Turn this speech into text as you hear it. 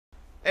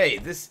Hey,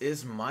 this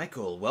is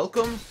Michael.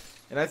 Welcome,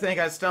 and I think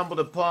I stumbled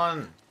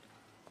upon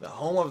the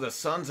home of the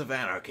Sons of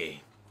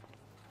Anarchy.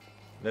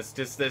 I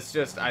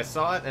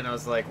saw it and I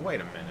was like, wait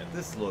a minute,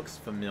 this looks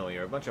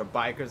familiar. A bunch of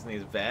bikers in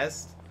these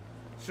vests.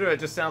 Sure, it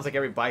just sounds like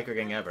every biker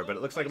gang ever, but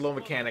it looks like a little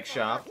mechanic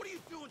shop. What are you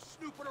doing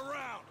snooping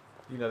around?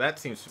 You know, that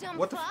seems...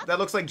 What the that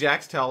looks like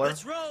Jack's Teller.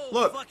 Let's roll,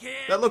 Look,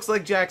 fuckhead. that looks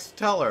like Jack's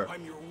Teller.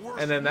 I'm your worst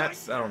And then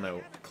that's, I nightmare. don't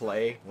know,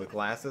 Clay with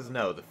glasses?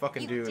 No, the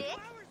fucking dude.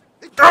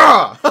 Dick?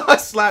 Ah! I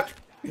slapped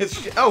his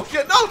shit. Oh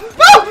shit! No! No! No!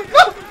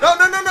 No!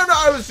 No! No! No! No!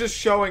 I was just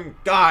showing.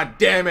 God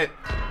damn it!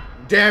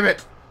 Damn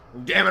it!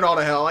 Damn it all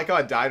to hell! I like how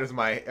I died with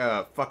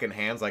my fucking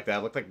hands like that.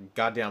 I looked like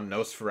goddamn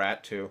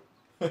Nosferatu.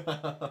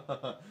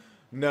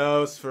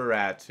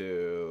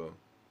 Nosferatu.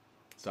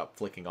 Stop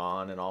flicking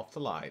on and off the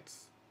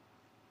lights.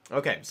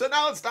 Okay, so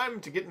now it's time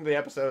to get into the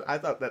episode. I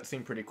thought that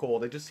seemed pretty cool.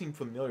 They just seemed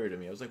familiar to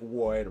me. I was like,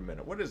 wait a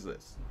minute, what is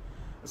this?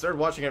 I started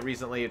watching it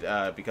recently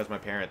because my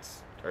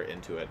parents are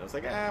into it. And I was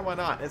like, why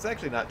not? It's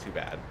actually not too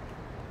bad.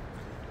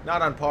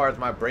 Not on par with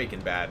my Breaking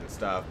Bad and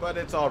stuff, but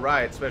it's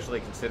alright, especially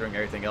considering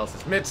everything else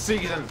is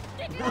mid-season.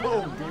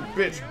 Oh, you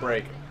bitch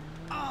break.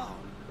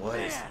 What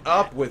is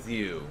up with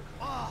you?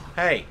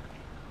 Hey,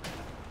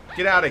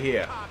 get out of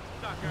here.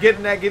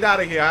 Get out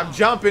of here. I'm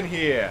jumping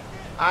here.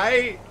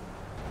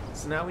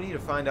 So now we need to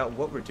find out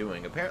what we're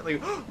doing. Apparently,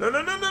 no,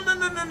 no, no, no, no,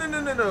 no, no, no, no,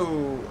 no,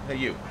 no. Hey,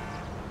 you.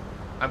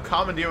 I'm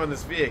commandeering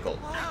this vehicle.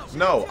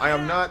 No, I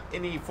am not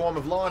any form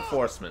of law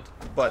enforcement,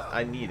 but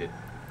I need it.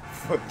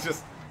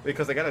 Just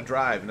because I gotta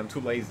drive and I'm too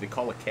lazy to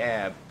call a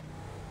cab.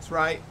 That's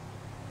right.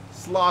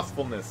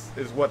 Slothfulness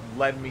is what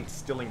led me to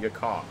stealing your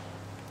car.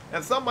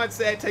 And some might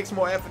say it takes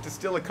more effort to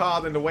steal a car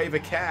than to wave a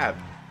cab.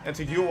 And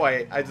to you,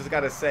 I just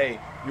gotta say,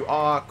 you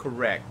are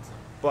correct.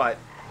 But,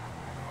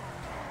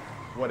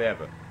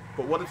 whatever.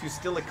 But what if you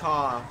steal a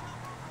car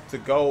to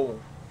go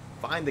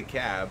find a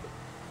cab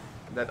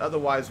that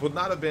otherwise would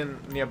not have been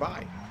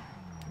nearby?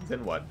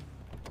 Then what?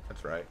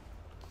 That's right.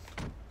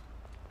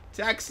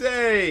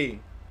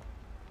 Taxi!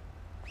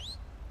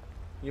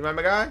 You my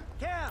guy?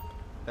 Cab.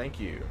 Thank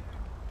you.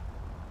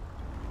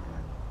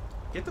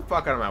 Get the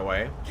fuck out of my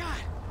way. God,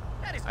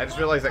 that is I just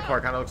realized that car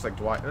kind of looks like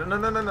Dwight. No, no,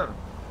 no, no, no.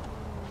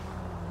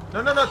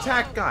 No, no, no,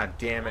 tack. God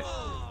damn it.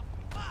 Oh,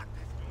 fuck.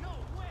 No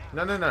way.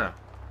 No, no, no, no.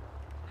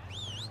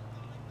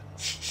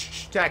 Shh, shh,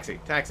 shh. Taxi.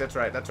 Taxi. That's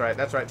right. That's right.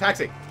 That's right.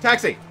 Taxi.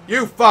 Taxi.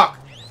 You fuck.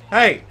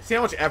 Hey, see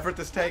how much effort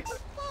this takes?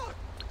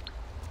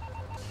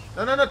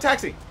 No, no, no.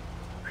 Taxi.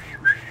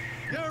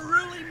 You're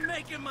really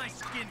making my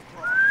skin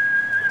crawl.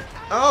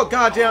 Oh,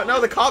 god damn it. No,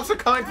 the cops are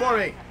coming for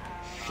me.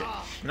 Shit.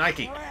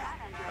 Nike.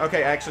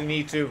 Okay, I actually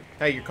need to.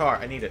 Hey, your car.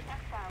 I need it.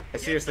 I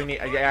seriously need.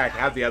 Yeah, I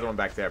have the other one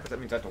back there, but that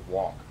means I have to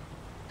walk.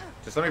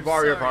 Just let me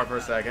borrow your car for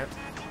a second.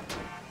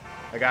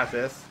 I got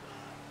this.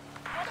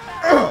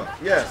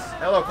 Yes.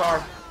 Hello,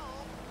 car.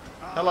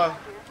 Hello.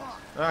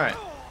 Alright.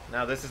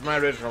 Now, this is my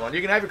original one.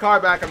 You can have your car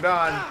back. I'm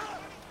done.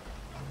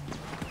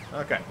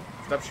 Okay.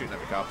 Stop shooting at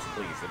the cops,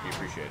 please. That'd be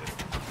appreciated.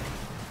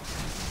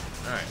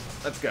 Alright.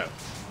 Let's go.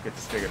 Get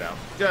this figured out.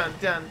 Dun,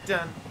 dun,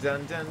 dun,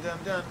 dun, dun, dun,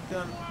 dun,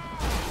 dun.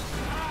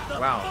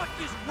 Wow.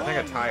 I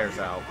think a tire's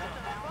out.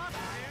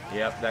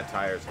 Yep, that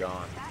tire's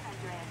gone.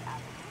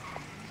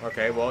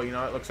 Okay, well, you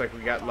know, it looks like we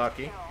got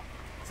lucky.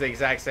 It's the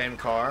exact same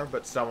car,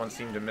 but someone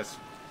seemed to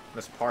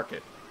mispark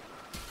it.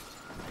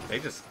 They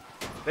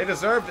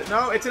deserved it.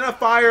 No, it's in a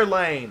fire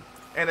lane.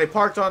 And they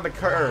parked on the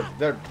curb.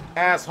 They're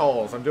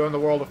assholes. I'm doing the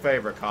world a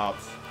favor,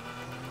 cops.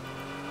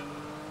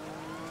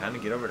 Time to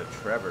get over to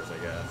Trevor's, I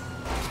guess.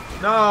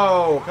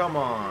 No, come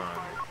on.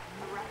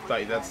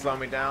 Thought that'd slow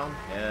me down?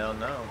 Hell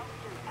no.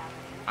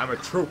 I'm a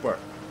trooper.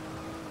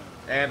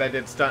 And I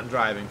did stunt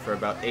driving for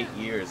about 8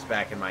 years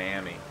back in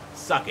Miami.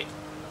 Suck it.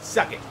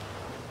 Suck it.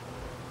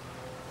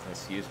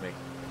 Excuse me.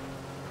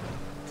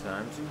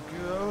 Time to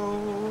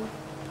go.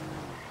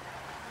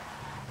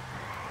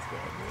 Let's go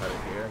ahead and cut it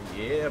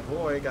here. Yeah,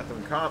 boy. Got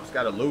them cops.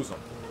 Gotta lose them.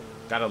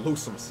 Gotta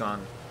lose them,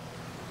 son.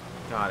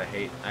 God,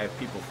 I have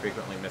people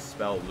frequently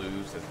misspell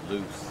lose as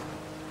loose.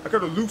 I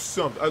gotta lose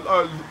something.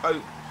 I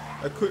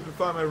couldn't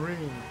find my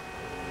ring.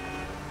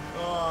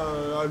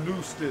 I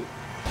loosed it.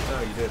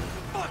 No, you didn't.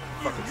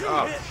 Fucking.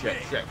 Oh,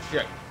 shit, shit,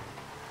 shit.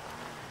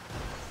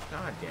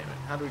 God damn it.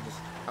 How do we just...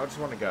 I just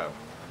want to go.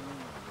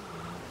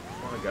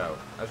 I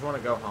just want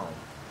to go home.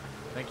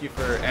 Thank you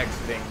for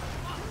exiting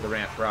the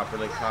ramp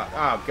properly.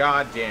 Oh,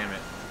 god damn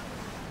it.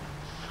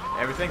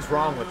 Everything's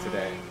wrong with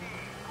today.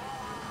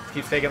 It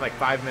keeps taking like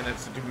 5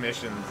 minutes to do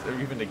missions, or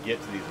even to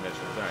get to these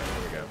missions. Alright,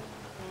 here we go.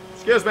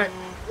 Excuse me.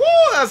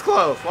 Woo, that was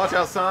close. Watch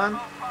out, son.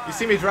 You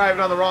see me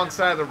driving on the wrong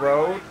side of the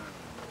road?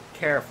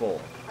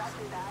 Careful.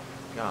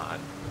 God,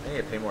 I need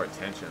to pay more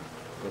attention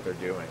to what they're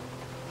doing.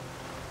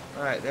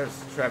 Alright, there's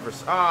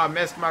Trevor's. Ah, I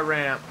missed my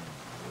ramp.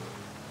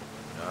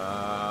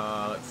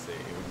 Let's see.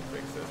 We can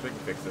fix this. We can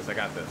fix this. I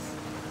got this.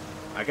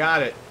 I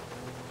got it.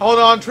 Hold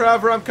on,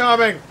 Trevor. I'm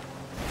coming.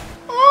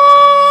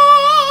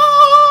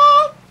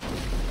 Ah!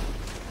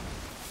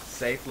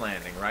 Safe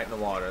landing. Right in the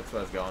water. That's what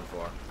I was going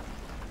for.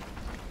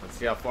 Let's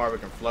see how far we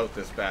can float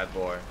this bad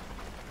boy.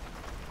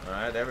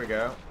 Alright, there we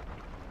go.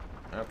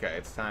 Okay,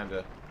 it's time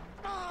to...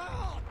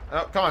 Oh,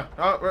 come on.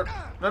 Oh,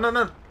 no, no,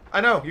 no.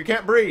 I know. You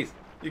can't breathe.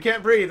 You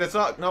can't breathe. That's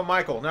all. No,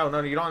 Michael. No,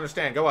 no, you don't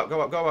understand. Go up,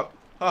 go up, go up.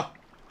 Oh,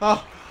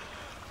 oh.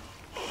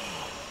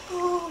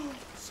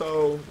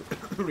 So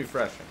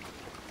refreshing.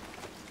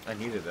 I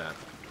needed that.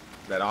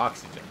 That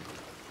oxygen.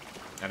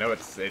 I know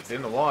it's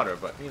in the water,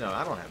 but, you know,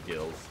 I don't have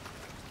gills.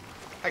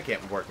 I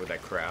can't work with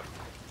that crap.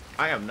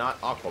 I am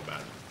not Aquaman.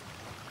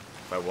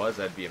 If I was,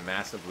 I'd be a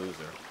massive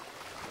loser.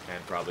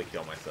 And probably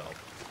kill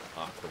myself.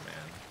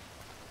 Aquaman.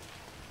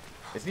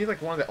 Isn't he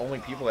like one of the only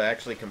people that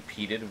actually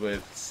competed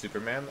with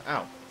Superman?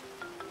 Ow.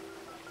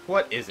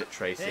 What is it,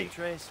 Tracy? Hey,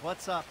 Trace,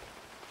 what's up?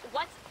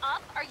 What's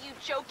up? Are you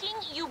joking?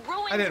 You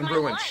ruined I didn't my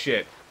ruin life.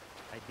 shit.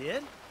 I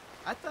did?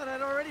 I thought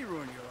I'd already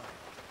ruined your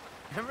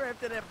life. Remember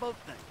after that boat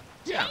thing?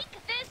 Yeah. Take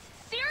this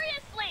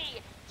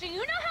seriously. Do you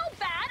know how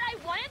bad I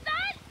wanted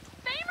that?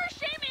 Fame or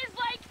shame is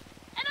like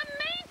an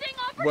amazing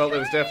opportunity. Well, it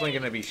was definitely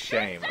going to be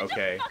shame, You're such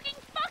okay? a fucking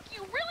fuck.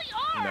 You really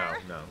are.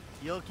 No, no.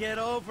 You'll get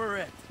over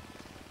it.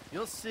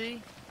 You'll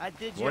see. I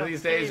did you One of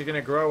these days you're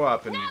going to grow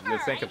up and Never. you'll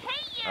think I of...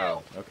 hate you.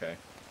 Oh, okay.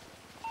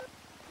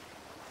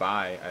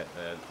 Bye.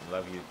 I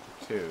love you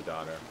too,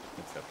 daughter.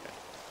 It's okay.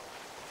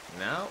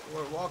 Now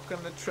we're walking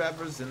to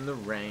Trevor's in the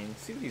rain.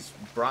 See what he's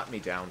brought me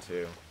down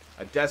to.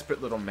 A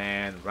desperate little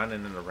man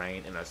running in the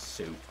rain in a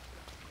suit.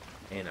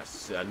 In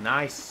a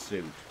nice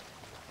suit.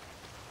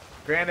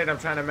 Granted, I'm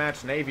trying to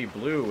match navy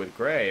blue with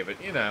gray,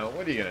 but you know,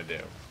 what are you going to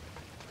do?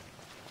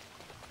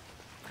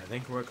 I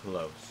think we're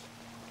close.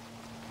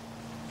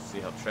 See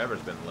how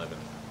Trevor's been living.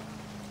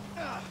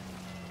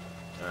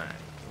 Alright,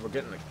 we're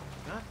getting the...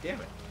 God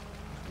damn it.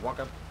 Walk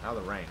up out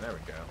of the rain. There we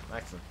go.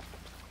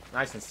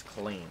 Nice and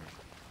clean.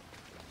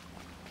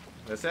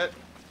 That's it?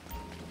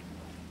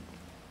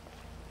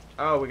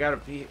 Oh, we gotta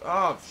be...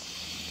 Oh,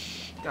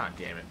 God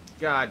damn it.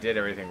 God did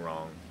everything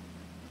wrong.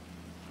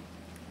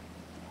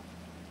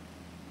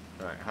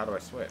 Alright, how do I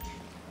switch?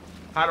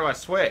 How do I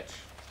switch?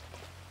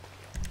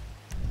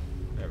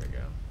 There we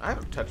go. I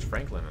haven't touched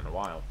Franklin in a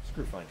while.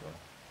 Screw Franklin.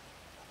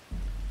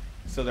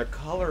 So they're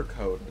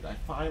color-coded.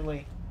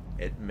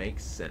 It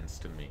makes sense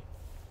to me.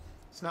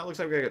 So now it looks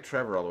like we gotta get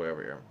Trevor all the way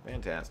over here.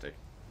 Fantastic.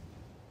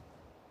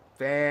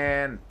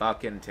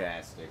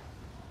 Fan-fucking-tastic.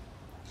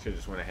 Should've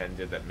just went ahead and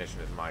did that mission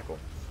as Michael.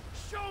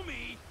 Show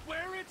me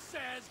where it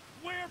says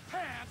wear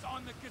pants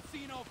on the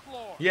casino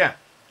floor. Yeah.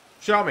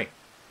 Show me.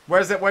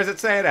 Where's it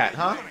say it at,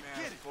 huh?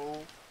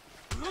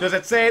 Does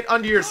it say it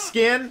under your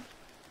skin?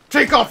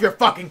 Take off your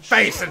fucking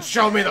face and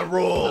show me the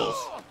rules.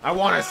 I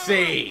want to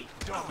see.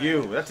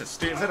 You, is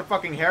that a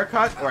fucking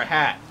haircut or a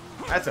hat?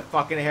 That's a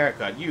fucking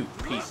haircut. You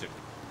piece of...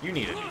 You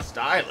need a new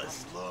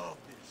stylist.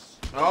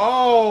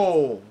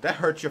 Oh, that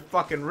hurt your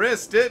fucking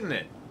wrist, didn't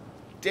it?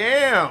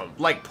 Damn,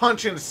 like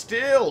punching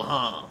steel,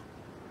 huh?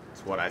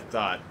 That's what I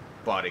thought.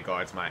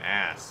 Bodyguards my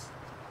ass.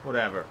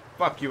 Whatever.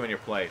 Fuck you in your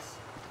place.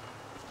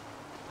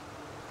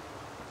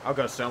 I'll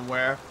go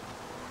somewhere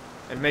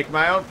and make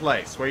my own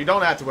place where you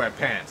don't have to wear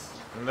pants.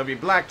 And there'll be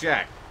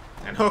blackjack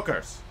and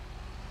hookers.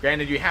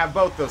 Granted, you have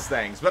both those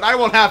things, but I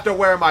won't have to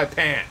wear my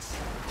pants.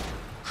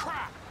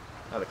 Crap.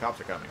 Oh, the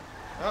cops are coming.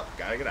 Oh,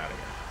 gotta get out of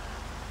here.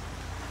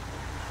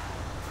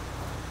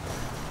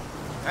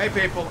 Hey,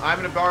 people, I'm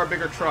in a borrow a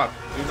bigger truck.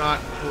 Do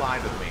not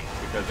collide with me,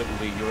 because it will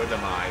be your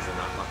demise and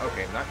not my...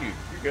 Okay, not you.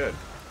 You're good.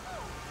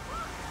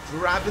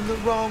 Driving the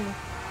wrong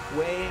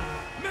way.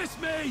 Miss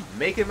me.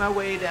 Making my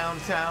way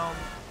downtown.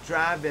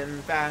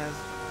 Driving fast.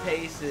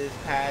 Paces,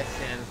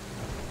 passion.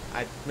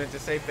 I meant to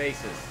say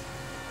faces.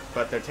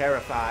 But they're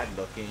terrified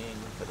looking,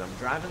 because I'm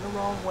driving the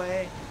wrong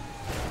way.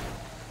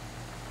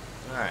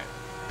 Alright.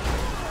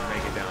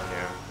 Make it down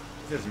here.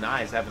 This is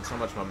nice, having so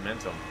much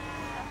momentum.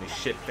 These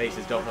shit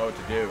faces don't know what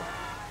to do.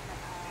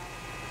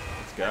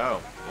 Let's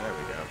go. There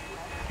we go.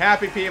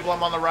 Happy people,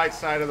 I'm on the right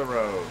side of the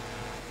road.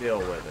 Deal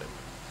with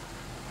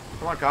it.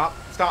 Come on, cop.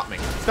 Stop me.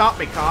 Stop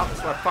me, cop.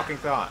 That's what I fucking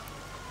thought.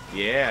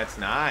 Yeah, it's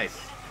nice.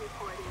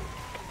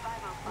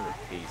 Look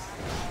at peace.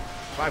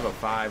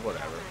 505,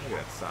 whatever. Look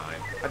at that sign.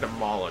 I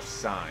demolish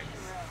signs.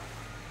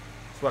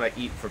 That's what I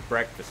eat for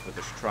breakfast with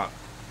this truck.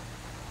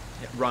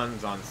 It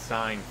runs on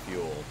sign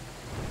fuel.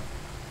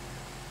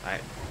 I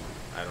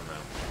don't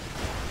know.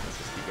 Let's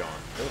just keep going.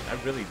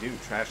 I really do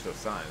trash those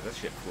signs. That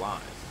shit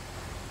flies.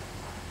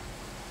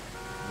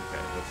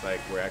 Okay, looks like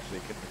we're actually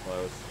getting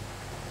close.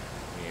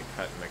 We need to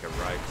cut and make a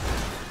right.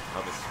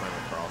 I'll just swim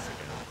across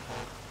again.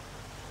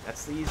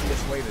 That's the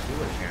easiest way to do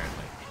it,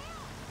 apparently.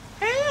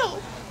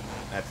 Help!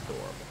 That's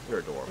adorable. You're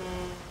adorable.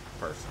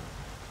 Person.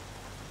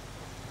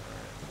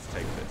 Alright, let's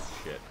take this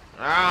shit.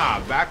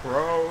 Ah, back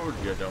road,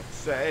 you don't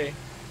say.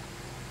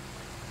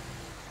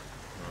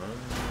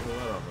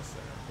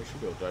 We should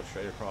be able to drive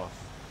straight across.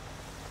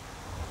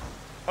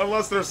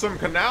 Unless there's some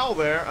canal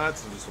there.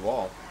 That's just a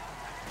wall.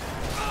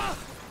 I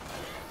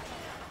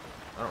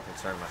don't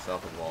concern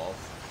myself with walls.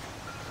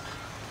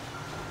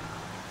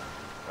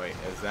 Wait,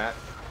 is that...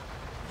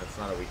 That's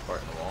not a weak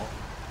part in the wall.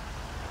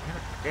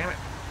 Damn it.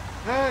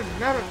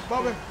 Damn it,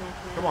 Bubba.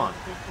 Come on.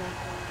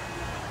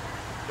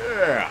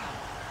 Yeah.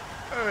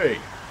 Hey.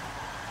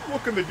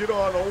 Looking to get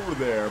on over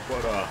there,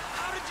 but,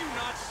 How did you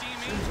not see me?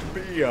 Seems to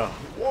be a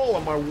wall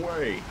on my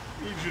way.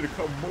 Need you to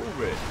come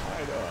move it.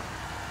 I'd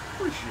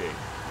appreciate it.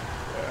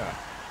 Yeah.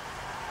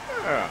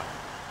 Yeah.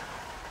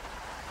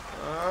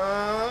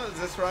 Is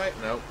this right?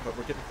 Nope, but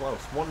we're getting close.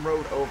 One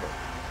road over.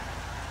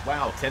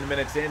 Wow, 10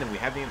 minutes in and we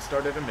haven't even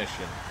started a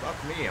mission. Fuck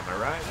me, am I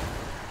right?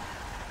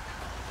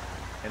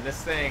 And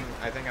this thing,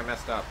 I think I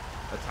messed up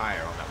a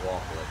tire on that wall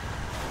flip.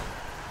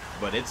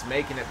 But it's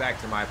making it back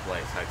to my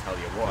place, I tell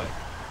you what.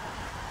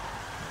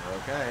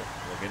 Okay,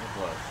 we're getting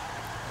close.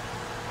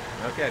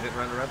 Okay, I didn't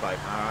run the red light.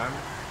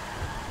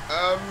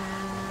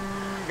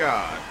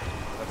 God.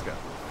 Let's go.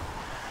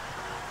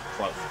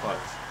 Close, close.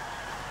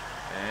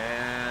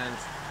 And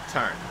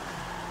turn.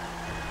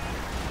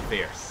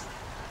 Fierce.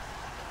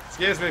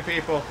 Excuse me,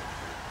 people.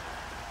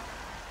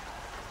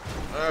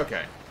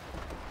 Okay.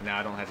 Now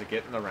I don't have to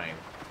get in the rain.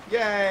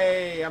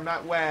 Yay! I'm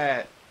not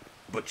wet.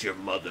 But your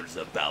mother's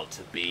about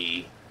to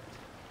be.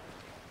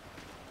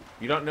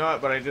 You don't know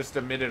it, but I just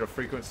emitted a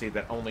frequency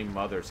that only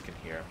mothers can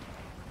hear.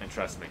 And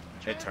trust me,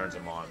 it turns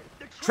them on.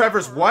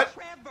 Trevor's what?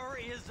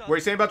 What are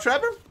you saying about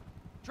Trevor?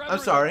 I'm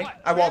sorry.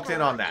 I walked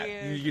in on that.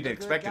 You didn't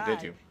expect it,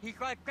 did you? He's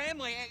like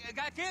family.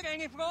 That's it,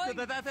 ain't it, Floyd?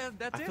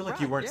 I feel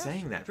like you weren't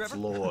saying that, Trevor.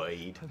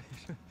 Floyd.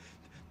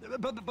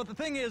 But the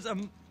thing is,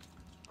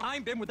 I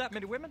ain't been with that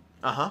many women.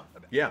 Uh-huh.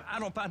 Yeah. I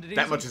don't find it easy.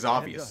 That much is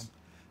obvious.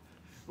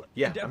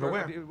 Yeah, I'm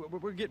aware.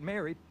 We're getting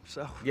married,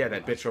 so. Yeah,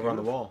 that bitch over on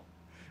the wall.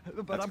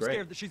 But That's I'm great.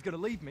 scared that she's gonna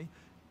leave me.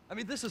 I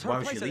mean, this is her Why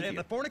would place. she leave And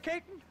you? the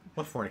fornicating?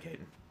 What fornicating?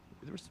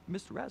 There's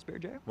Mr. Raspberry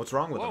Jam. What's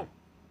wrong with Whoa. him?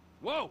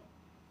 Whoa.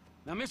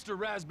 Now, Mr.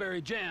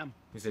 Raspberry Jam,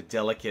 He's a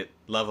delicate,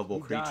 lovable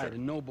he died creature. a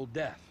noble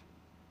death,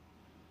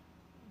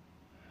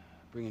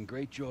 bringing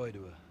great joy to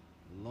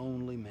a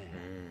lonely man.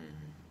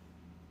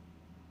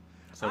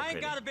 So I ain't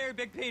pretty. got a very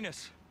big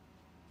penis.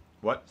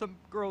 What? Some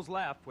girls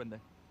laugh when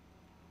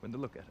they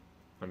look at it.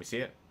 Let me see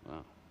it.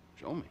 Wow.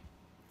 Show me.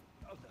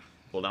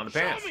 Pull down the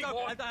pants. me,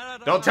 boy.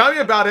 Don't tell me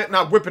about it and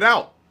I'll whip it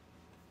out.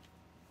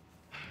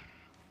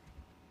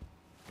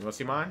 You want to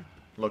see mine?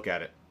 Look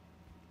at it.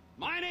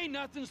 Mine ain't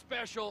nothing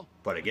special.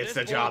 But it gets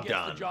this the boy job gets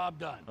done. the job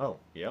done. Oh,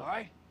 yep. All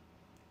right?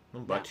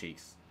 Little butt Now.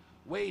 cheeks.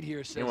 Wade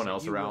here says Anyone that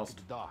else you work aroused?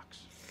 at the docks.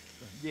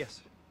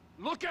 Yes.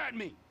 Look at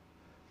me.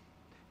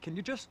 Can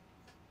you just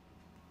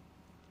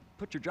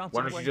put your Johnson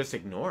Why don't away, you just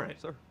ignore it?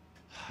 sir?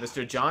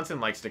 Mr. Johnson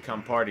likes to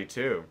come party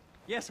too.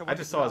 Yes, I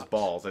just saw his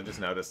balls. I just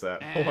noticed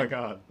that. Oh my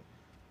god.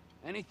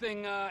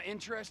 Anything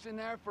interesting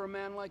there for a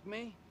man like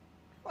me?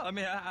 Well, I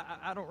mean,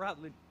 I don't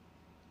rightly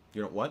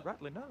You know what? know.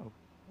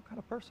 What kind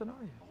of person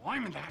are you? Oh,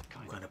 I'm that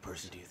kind What kind of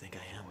person do you think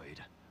I am?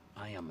 Wade,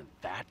 I am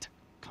that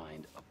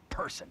kind of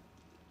person.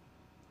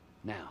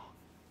 Now,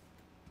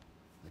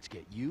 let's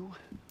get you,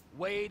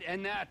 Wade,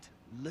 and that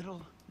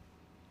little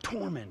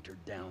tormentor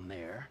down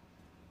there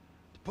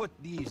to put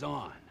these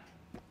on.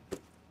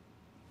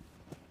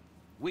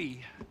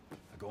 We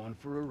are going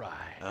for a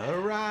ride.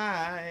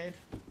 Alright.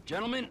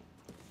 Gentlemen,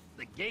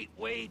 the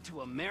gateway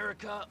to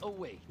America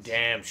awaits.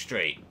 Damn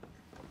straight.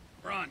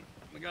 Run.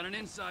 We got an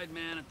inside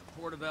man at the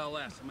port of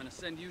LS. I'm gonna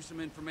send you some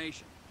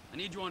information. I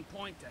need you on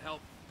point to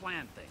help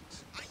plan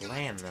things.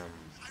 Plan them.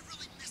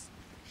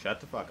 Shut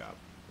the fuck up.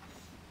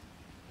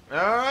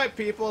 Alright,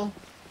 people.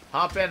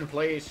 Hop in,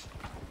 please.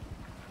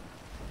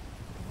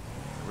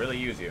 Really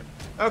use you.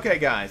 Okay,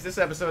 guys. This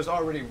episode's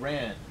already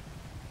ran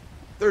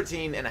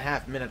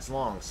 13.5 minutes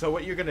long. So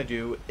what you're going to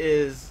do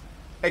is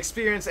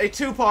experience a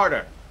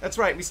two-parter. That's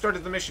right. We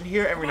started the mission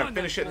here, and we're going to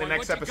finish it in the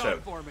next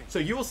episode. So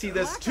you will see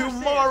this Like I said,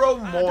 tomorrow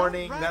I don't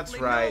morning. That's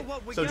rightly right. know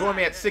what we So join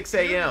me got. at 6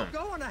 a.m.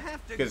 You're gonna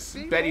have to Because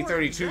be Betty more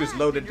 32 is exact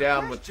loaded in your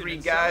down with 3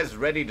 questioning, guys sir.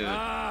 ready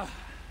to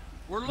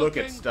We're look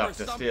at looking stuff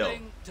for to steal.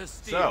 something to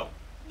steal.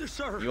 So,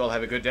 Sir, you all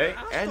have a good day,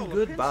 I and stole a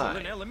pencil goodbye.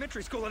 in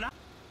elementary school and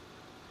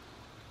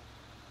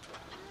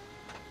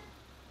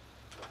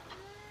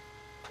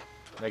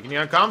Making you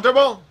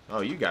uncomfortable?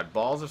 Oh, you got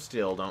balls of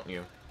steel, don't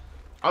you?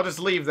 I'll just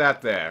leave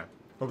that there.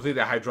 Hopefully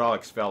the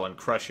hydraulics fell and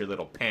crush your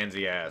little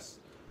pansy ass.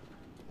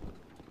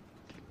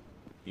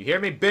 You hear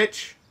me,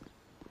 bitch?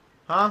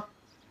 Huh?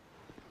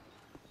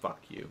 Fuck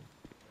you.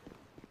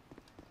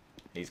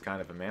 He's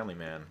kind of a manly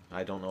man.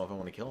 I don't know if I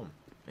want to kill him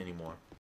anymore.